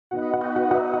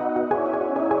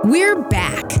We're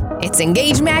back. It's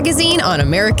Engage Magazine on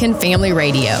American Family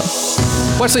Radio.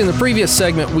 Wesley, in the previous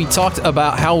segment, we talked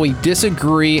about how we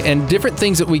disagree and different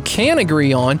things that we can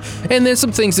agree on, and then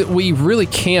some things that we really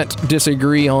can't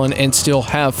disagree on and still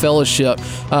have fellowship.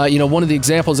 One of the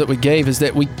examples that we gave is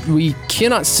that we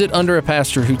cannot sit under a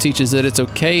pastor who teaches that it's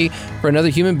okay for another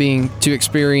human being to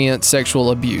experience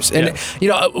sexual abuse. And,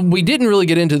 we didn't really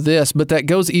get into this, but that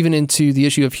goes even into the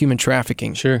issue of human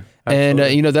trafficking. Sure.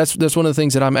 Absolutely. And, that's one of the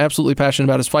things that I'm absolutely passionate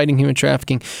about is fighting human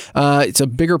trafficking. It's a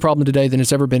bigger problem today than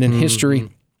it's ever been in history.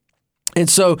 And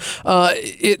so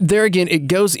there again, it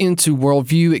goes into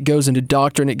worldview, it goes into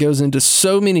doctrine, it goes into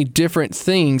so many different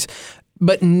things.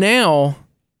 But now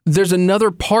there's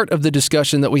another part of the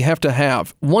discussion that we have to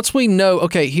have. Once we know,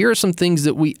 okay, here are some things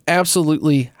that we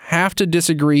absolutely have to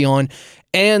disagree on,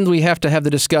 and we have to have the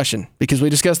discussion, because we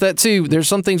discussed that too. There's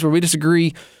some things where we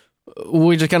disagree,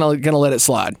 we just kind of let it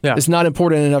slide. Yeah. It's not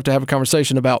important enough to have a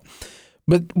conversation about.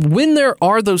 But when there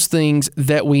are those things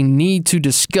that we need to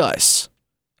discuss,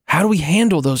 how do we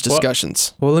handle those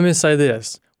discussions? Well, let me say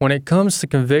this. When it comes to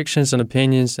convictions and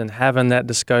opinions and having that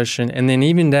discussion, and then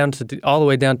even down to all the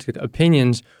way down to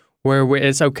opinions where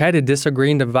it's okay to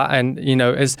disagree and divide, and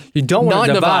it's, you don't want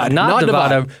to divide, not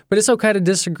divide, but it's okay to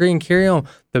disagree and carry on.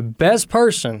 The best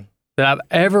person that I've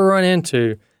ever run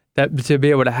into that to be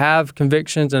able to have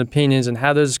convictions and opinions and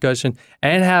have those discussions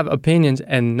and have opinions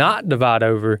and not divide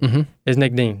over is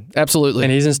Nick Dean. Absolutely.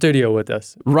 And he's in studio with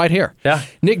us. Right here. Yeah.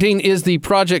 Nick Dean is the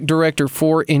project director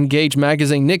for Engage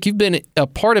Magazine. Nick, you've been a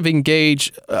part of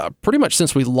Engage pretty much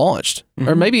since we launched.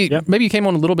 Or maybe you came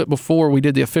on a little bit before we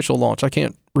did the official launch. I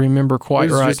can't remember quite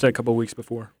right. It was just a couple of weeks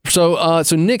before. So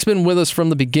Nick's been with us from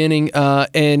the beginning.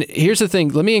 And here's the thing.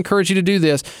 Let me encourage you to do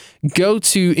this. Go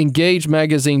to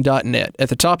engagemagazine.net. At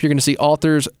the top, you're going to see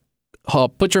authors.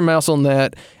 Put your mouse on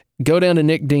that. Go down to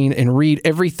Nick Dean and read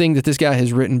everything that this guy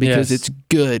has written, because it's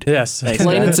good. Yes.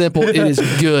 Plain and simple, it is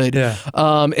good. Yeah.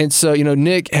 And so,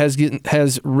 Nick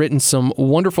has written some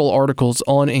wonderful articles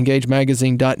on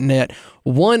engagemagazine.net.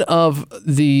 One of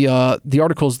the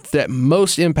articles that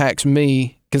most impacts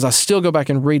me, because I still go back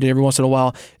and read it every once in a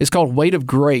while, is called Weight of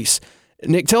Grace.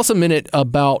 Nick, tell us a minute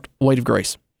about Weight of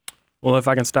Grace. Well, if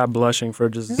I can stop blushing for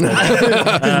just a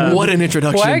second. What an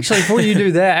introduction. Well, actually, before you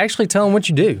do that, tell them what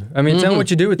you do. I mean, tell them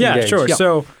what you do with Engage. Sure. Yeah.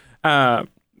 So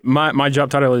my job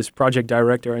title is project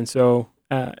director. And so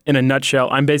in a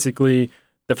nutshell, I'm basically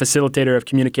the facilitator of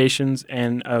communications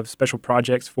and of special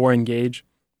projects for Engage.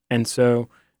 And so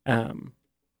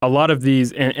a lot of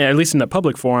these, and at least in the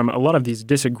public forum, a lot of these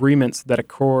disagreements that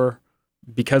occur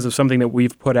because of something that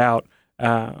we've put out,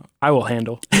 I will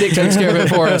handle. Nick takes care of it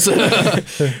for us.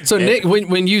 So Nick,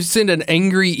 when you send an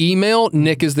angry email,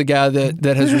 Nick is the guy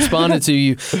that has responded to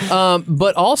you.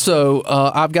 But also,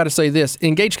 I've got to say this: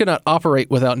 Engage cannot operate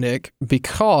without Nick,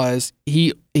 because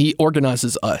he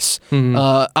organizes us.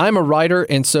 I'm a writer,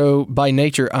 and so by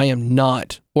nature, I am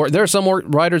not. Or there are some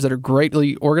writers that are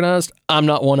greatly organized. I'm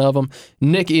not one of them.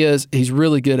 Nick is. He's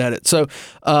really good at it. So,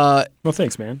 well,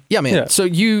 thanks, man. Yeah, man. Yeah. So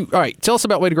all right, tell us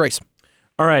about Weight of Grace.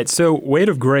 All right, so Weight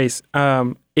of Grace,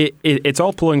 it's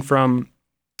all pulling from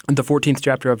the 14th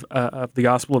chapter of the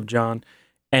Gospel of John,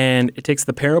 and it takes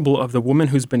the parable of the woman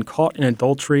who's been caught in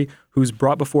adultery, who's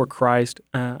brought before Christ,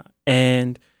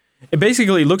 and it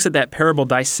basically looks at that parable,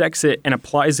 dissects it, and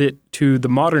applies it to the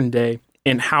modern day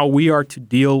and how we are to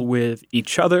deal with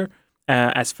each other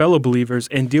as fellow believers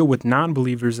and deal with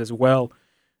non-believers as well.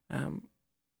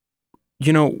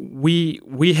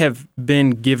 We have been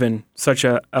given such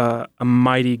a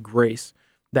mighty grace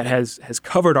that has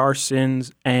covered our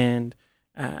sins, and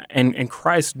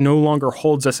Christ no longer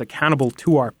holds us accountable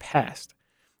to our past.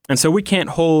 And so we can't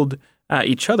hold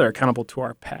each other accountable to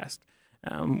our past.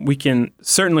 We can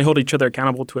certainly hold each other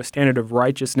accountable to a standard of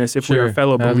righteousness if we are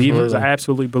fellow believers. I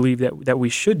absolutely believe that we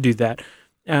should do that.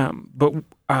 But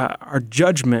our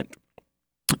judgment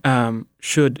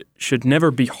should never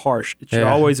be harsh. It should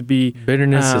always be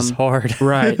bitterness is hard,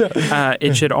 right?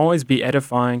 It should always be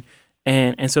edifying,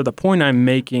 and so the point I'm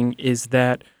making is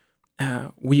that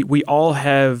we all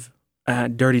have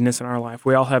dirtiness in our life.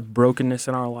 We all have brokenness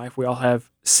in our life. We all have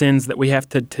sins that we have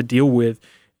to deal with,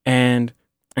 and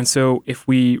so if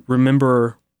we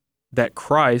remember that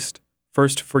Christ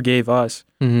first forgave us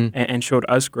and showed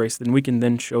us grace, then we can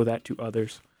then show that to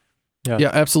others.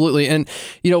 Yeah, absolutely. And,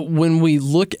 when we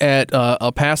look at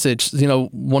a passage,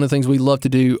 one of the things we love to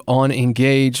do on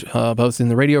Engage, both in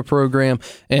the radio program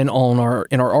and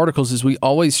in our articles, is we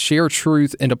always share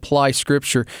truth and apply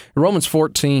Scripture. Romans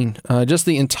 14, just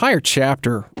the entire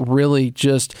chapter really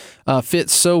just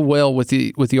fits so well with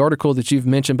the article that you've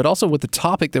mentioned, but also with the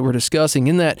topic that we're discussing.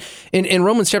 In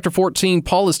Romans chapter 14,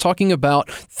 Paul is talking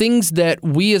about things that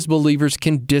we as believers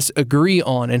can disagree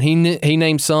on. And he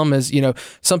names some as,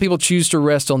 some people choose to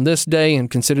rest on this day and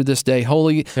consider this day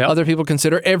holy. Yep. Other people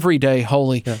consider every day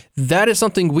holy. Yeah. That is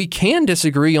something we can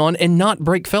disagree on and not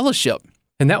break fellowship.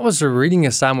 And that was a reading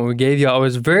assignment we gave you. It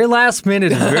was very last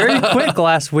minute, very quick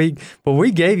last week, but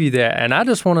we gave you that. And I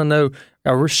just want to know,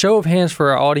 a show of hands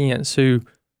for our audience who,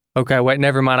 okay, wait,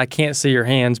 never mind, I can't see your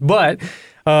hands, but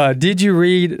did you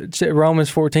read Romans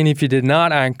 14? If you did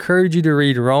not, I encourage you to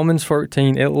read Romans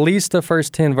 14, at least the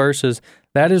first 10 verses.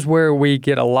 That is where we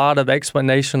get a lot of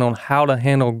explanation on how to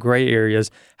handle gray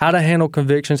areas, how to handle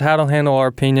convictions, how to handle our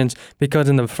opinions, because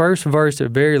in the first verse, it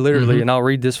very literally, and I'll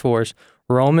read this for us,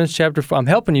 Romans chapter 4, I'm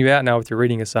helping you out now with your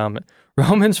reading assignment.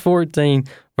 Romans 14,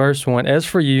 verse 1, as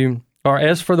for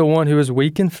the one who is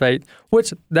weak in faith,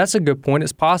 which that's a good point.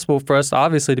 It's possible for us,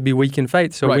 obviously, to be weak in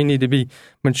faith, so we need to be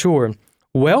mature.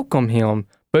 Welcome him,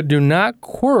 but do not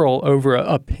quarrel over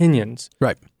opinions.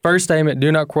 Right. First statement,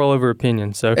 do not quarrel over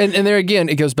opinions. So, and there again,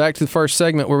 it goes back to the first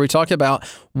segment where we talked about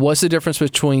what's the difference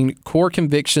between core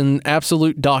conviction,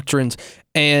 absolute doctrines,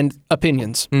 and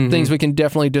opinions, things we can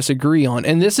definitely disagree on.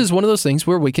 And this is one of those things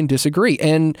where we can disagree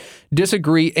and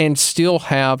still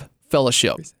have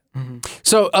fellowship.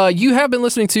 So you have been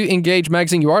listening to Engage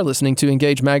Magazine. You are listening to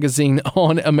Engage Magazine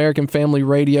on American Family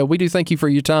Radio. We do thank you for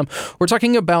your time. We're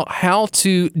talking about how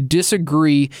to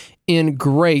disagree in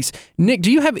grace. Nick,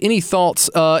 do you have any thoughts,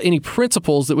 any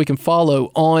principles that we can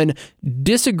follow on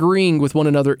disagreeing with one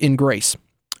another in grace?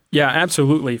 Yeah,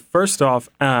 absolutely. First off,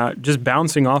 just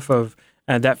bouncing off of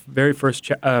that very first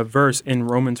verse in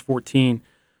Romans 14,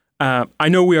 I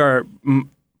know we are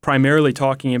primarily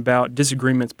talking about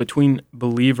disagreements between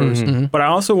believers, but I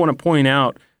also want to point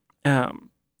out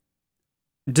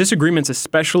disagreements,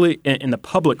 especially in the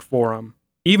public forum,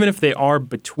 even if they are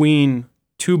between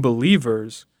two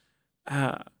believers,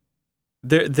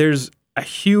 there's a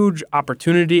huge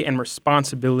opportunity and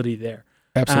responsibility there.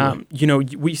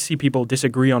 Absolutely. We see people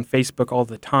disagree on Facebook all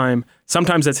the time.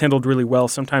 Sometimes that's handled really well.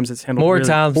 Sometimes it's handled really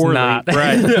times poorly. Not.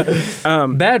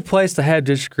 Right. Bad place to have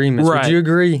disagreements. Right. Would you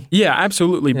agree? Yeah,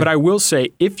 absolutely. Yeah. But I will say,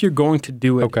 if you're going to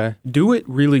do it, do it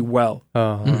really well.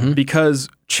 Because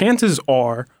chances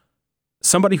are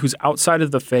somebody who's outside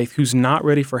of the faith, who's not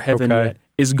ready for heaven yet,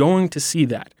 is going to see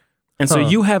that. And so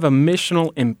you have a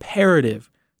missional imperative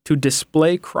to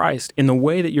display Christ in the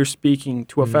way that you're speaking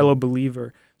to a fellow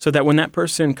believer, so that when that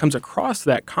person comes across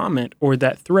that comment or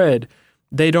that thread,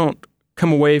 they don't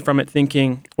come away from it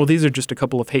thinking, well, these are just a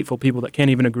couple of hateful people that can't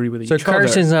even agree with each other. So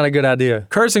cursing's not a good idea.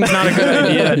 Cursing's not a good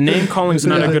idea. Name-calling's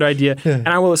not a good idea. Yeah. And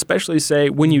I will especially say,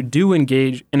 when you do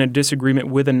engage in a disagreement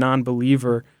with a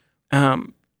non-believer,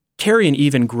 carry an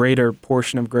even greater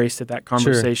portion of grace to that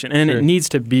conversation. It needs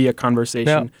to be a conversation.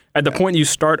 Now, at the point you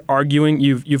start arguing,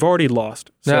 you've already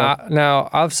lost. So. Now,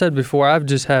 I've said before, I've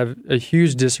just have a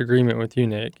huge disagreement with you,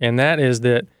 Nick, and that is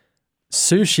that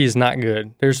sushi is not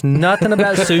good. There's nothing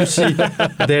about sushi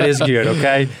that is good,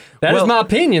 okay? That is my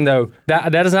opinion, though.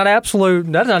 That is not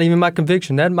absolute. That's not even my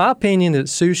conviction. That's my opinion that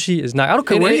sushi is not. I don't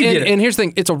care where you get it. And here's the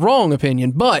thing. It's a wrong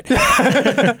opinion, but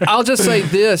I'll just say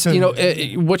this.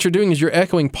 What you're doing is you're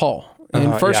echoing Paul. In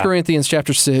 1 Corinthians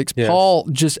chapter 6, Paul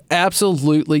just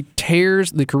absolutely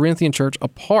tears the Corinthian church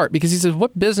apart because he says,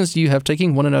 what business do you have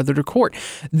taking one another to court?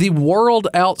 The world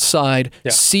outside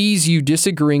sees you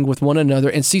disagreeing with one another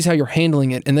and sees how you're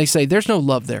handling it, and they say, there's no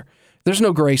love there. There's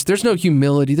no grace. There's no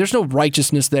humility. There's no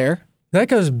righteousness there. That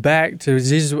goes back to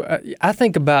Jesus. I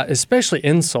think about especially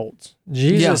insults.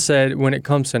 Jesus said when it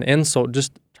comes to an insult,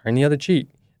 just turn the other cheek.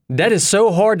 That is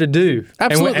so hard to do.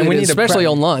 Absolutely, and we need especially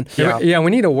online. Yeah,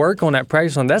 we need to work on that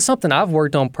practice. That's something I've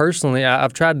worked on personally.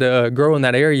 I've tried to grow in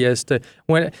that area, is to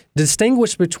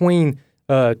distinguish between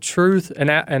truth and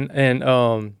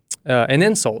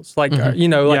insults. Like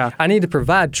I need to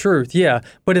provide truth. Yeah,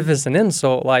 but if it's an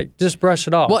insult, just brush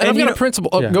it off. Well, and I've got a principle.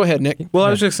 Go ahead, Nick. Well,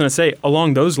 I was just going to say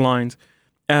along those lines.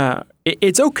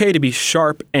 It's okay to be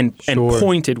sharp and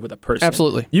pointed with a person.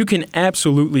 Absolutely. You can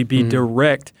absolutely be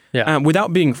direct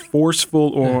without being forceful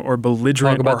or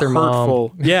belligerent or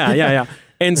hurtful. Yeah.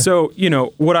 And so,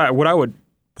 what I would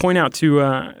point out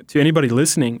to anybody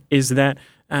listening is that,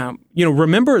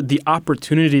 remember the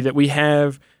opportunity that we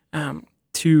have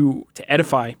to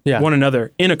edify one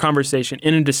another in a conversation,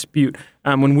 in a dispute.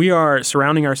 When we are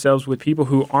surrounding ourselves with people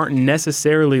who aren't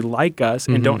necessarily like us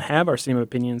and don't have our same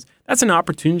opinions, that's an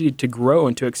opportunity to grow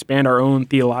and to expand our own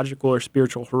theological or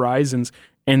spiritual horizons.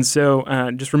 And so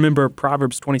just remember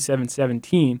Proverbs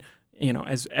 27:17. You know,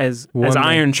 as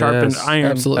iron sharpens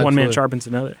iron, one man sharpens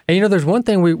another. And you know, there's one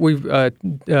thing we've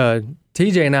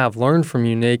TJ and I have learned from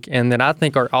you, Nick, and that I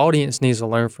think our audience needs to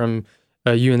learn from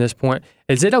you in this point.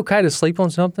 Is it okay to sleep on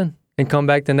something and come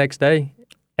back the next day?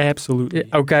 Absolutely.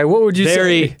 Okay, what would you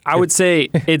say? I would say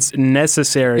it's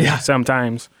necessary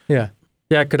sometimes. Yeah,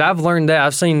 because I've learned that.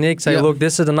 I've seen Nick say, look,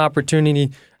 this is an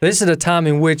opportunity. This is a time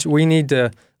in which we need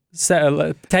to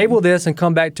table this and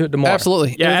come back to it tomorrow.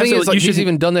 Absolutely. Yeah, and the thing is, like, she's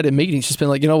even done that in meetings. She's been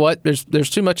like, you know what? There's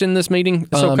too much in this meeting.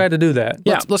 It's okay to do that.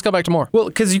 Let's go back tomorrow. Well,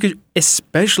 because you could,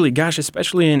 especially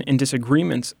in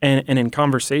disagreements and in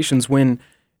conversations when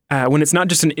it's not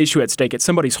just an issue at stake, it's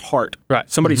somebody's heart, right?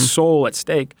 Somebody's soul at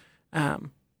stake.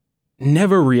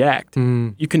 Never react.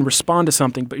 You can respond to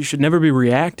something, but you should never be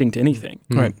reacting to anything.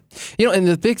 Right. You know, and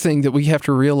the big thing that we have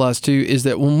to realize too is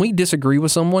that when we disagree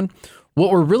with someone, what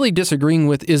we're really disagreeing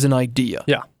with is an idea.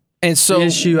 Yeah. And so the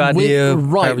issue, idea,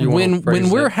 right. When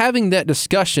we're having that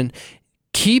discussion,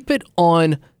 keep it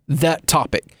on that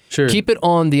topic. Sure. Keep it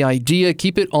on the idea,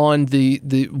 keep it on the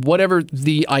whatever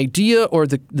the idea or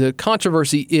the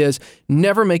controversy is,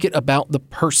 never make it about the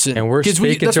person. And we're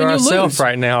speaking to ourselves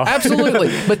right now. Absolutely.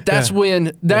 But that's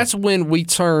when we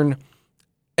turn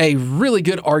a really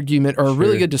good argument or a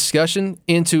really good discussion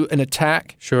into an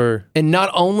attack. Sure. And not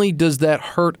only does that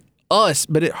hurt us,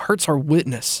 but it hurts our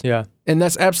witness. Yeah. And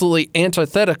that's absolutely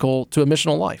antithetical to a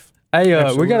missional life.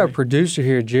 Hey, we got our producer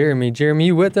here, Jeremy. Jeremy,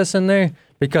 you with us in there?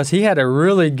 Because he had a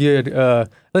really good,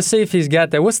 let's see if he's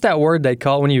got that. What's that word they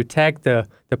call it when you attack the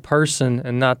person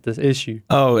and not the issue?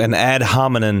 Oh, an ad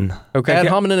hominem. Okay. Ad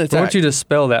hominem attack. I want you to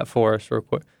spell that for us real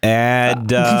quick.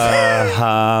 Ad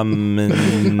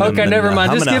hominem. Okay, never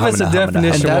mind. Just give us a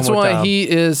definition. And that's why he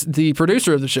is the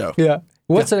producer of the show. Yeah.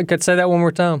 What's it? Could say that one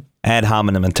more time? Ad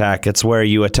hominem attack. It's where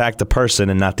you attack the person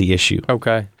and not the issue.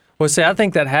 Okay. Well, see, I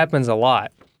think that happens a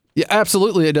lot. Yeah,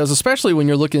 absolutely it does, especially when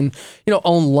you're looking,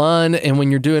 online and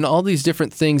when you're doing all these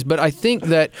different things. But I think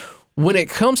that when it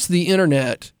comes to the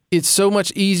internet, it's so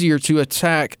much easier to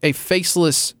attack a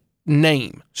faceless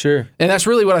name. Sure. And that's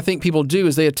really what I think people do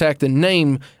is they attack the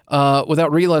name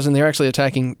without realizing they're actually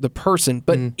attacking the person.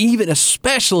 But even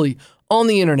especially on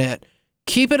the internet,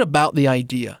 keep it about the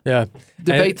idea. Yeah.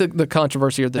 Debate the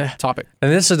controversy or the topic.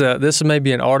 And this is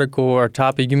maybe an article or a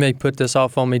topic. You may put this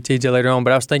off on me, TJ, later on,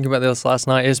 but I was thinking about this last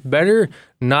night. It's better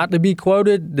not to be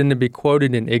quoted than to be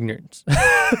quoted in ignorance.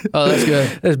 Oh, that's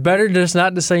good. It's better just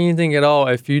not to say anything at all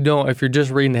if you're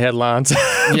just reading the headlines.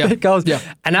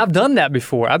 And I've done that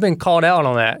before. I've been called out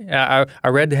on that. I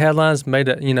read the headlines, made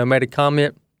a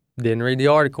comment. Didn't read the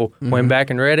article, went back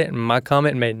and read it, and my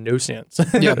comment made no sense.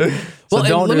 Yeah. Well,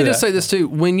 and let me just say this too.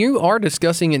 When you are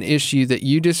discussing an issue that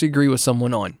you disagree with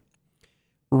someone on,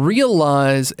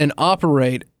 realize and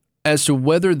operate as to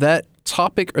whether that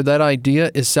topic or that idea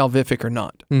is salvific or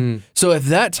not. So if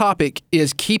that topic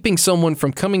is keeping someone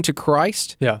from coming to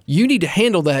Christ, you need to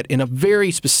handle that in a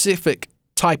very specific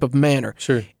type of manner.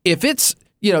 Sure. If it's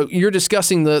you're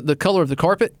discussing the color of the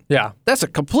carpet. Yeah. That's a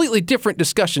completely different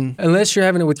discussion. Unless you're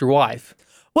having it with your wife.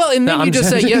 Well, and then you just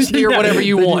say yes, dear, whatever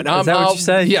you want. Is that what you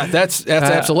say? Yeah, that's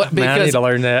absolutely. Man, I need to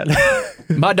learn that.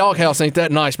 My doghouse ain't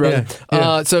that nice, brother.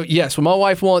 Yeah. So, yes, when my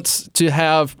wife wants to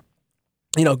have,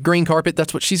 green carpet,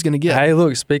 that's what she's going to get. Hey,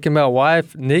 look, speaking about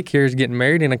wife, Nick here is getting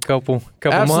married in a couple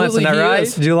months. Isn't that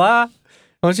right? July? Why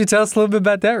don't you tell us a little bit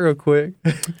about that real quick?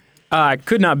 I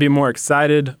could not be more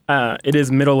excited. It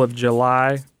is middle of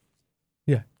July.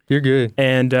 Yeah, you're good.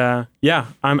 And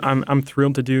I'm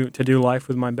thrilled to do life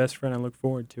with my best friend. I look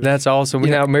forward to it. That's awesome. We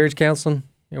now marriage counseling.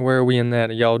 And where are we in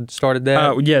that? Y'all started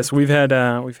that? Yes, we've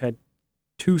had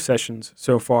 2 sessions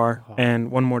so far,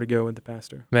 and 1 more to go with the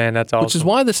pastor. Man, that's awesome. Which is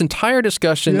why this entire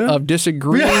discussion of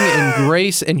disagreeing and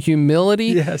grace and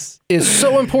humility is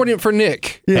so important for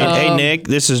Nick. Yeah. Hey, Nick,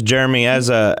 this is Jeremy.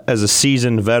 As a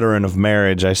seasoned veteran of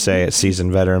marriage, I say a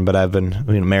seasoned veteran, but I've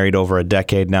been married over a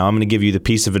decade now. I'm going to give you the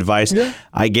piece of advice. Yeah.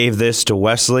 I gave this to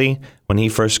Wesley when he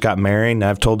first got married, and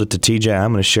I've told it to TJ.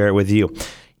 I'm going to share it with you.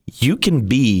 You can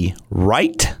be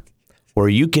right or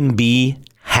you can be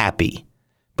happy.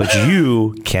 But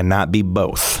you cannot be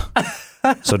both.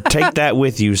 So take that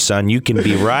with you, son. You can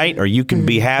be right or you can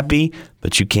be happy,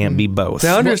 but you can't be both.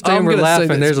 Now, I understand we're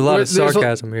laughing. There's a lot of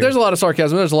sarcasm here. There's a lot of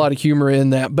sarcasm. There's a lot of humor in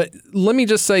that. But let me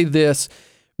just say this,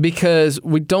 because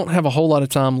we don't have a whole lot of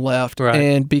time left. Right.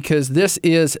 And because this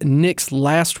is Nick's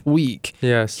last week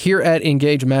here at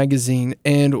Engage Magazine.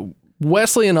 And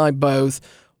Wesley and I both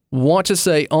want to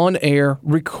say on air,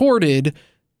 recorded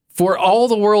for all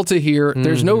the world to hear.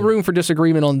 There's no room for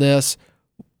disagreement on this.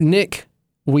 Nick,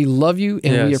 we love you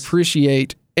and we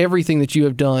appreciate everything that you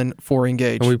have done for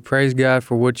Engage. And we praise God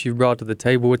for what you've brought to the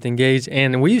table with Engage.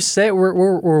 And we've said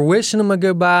we're wishing him a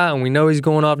goodbye, and we know he's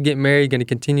going off to get married, going to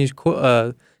continue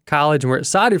college, and we're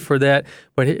excited for that.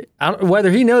 But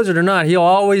whether he knows it or not, he'll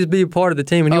always be a part of the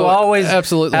team, and he'll always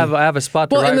absolutely have a spot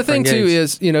to write for Engage. Well, and the thing, too,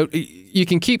 is, you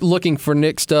can keep looking for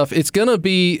Nick stuff. It's going to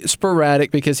be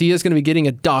sporadic because he is going to be getting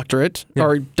a doctorate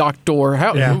or doctor.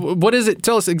 What is it?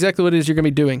 Tell us exactly what it is you're going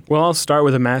to be doing. Well, I'll start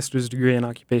with a master's degree in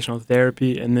occupational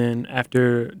therapy, and then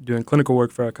after doing clinical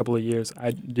work for a couple of years,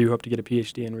 I do hope to get a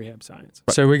PhD in rehab science.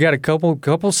 So we got a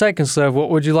couple seconds left. What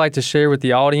would you like to share with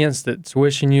the audience that's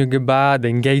wishing you goodbye, the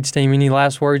Engage team? Any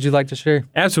last words you'd like to share?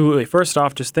 Absolutely. First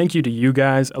off, just thank you to you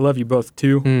guys. I love you both,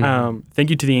 too. Thank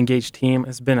you to the Engage team.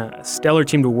 It's been a stellar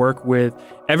team to work with.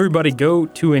 Everybody go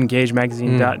to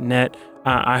engagemagazine.net.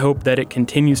 I hope that it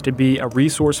continues to be a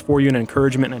resource for you, an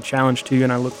encouragement and a challenge to you,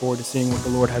 and I look forward to seeing what the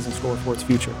Lord has in store for its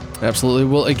future. Absolutely.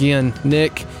 Well, again,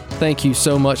 Nick, thank you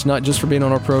so much, not just for being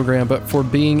on our program, but for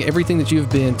being everything that you've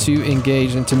been to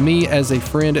Engage and to me as a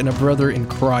friend and a brother in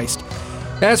Christ.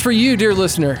 As for you, dear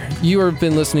listener, you have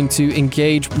been listening to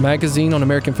Engage Magazine on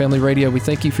American Family Radio. We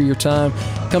thank you for your time.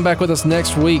 Come back with us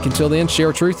next week. Until then,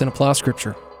 share truth and apply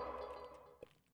Scripture.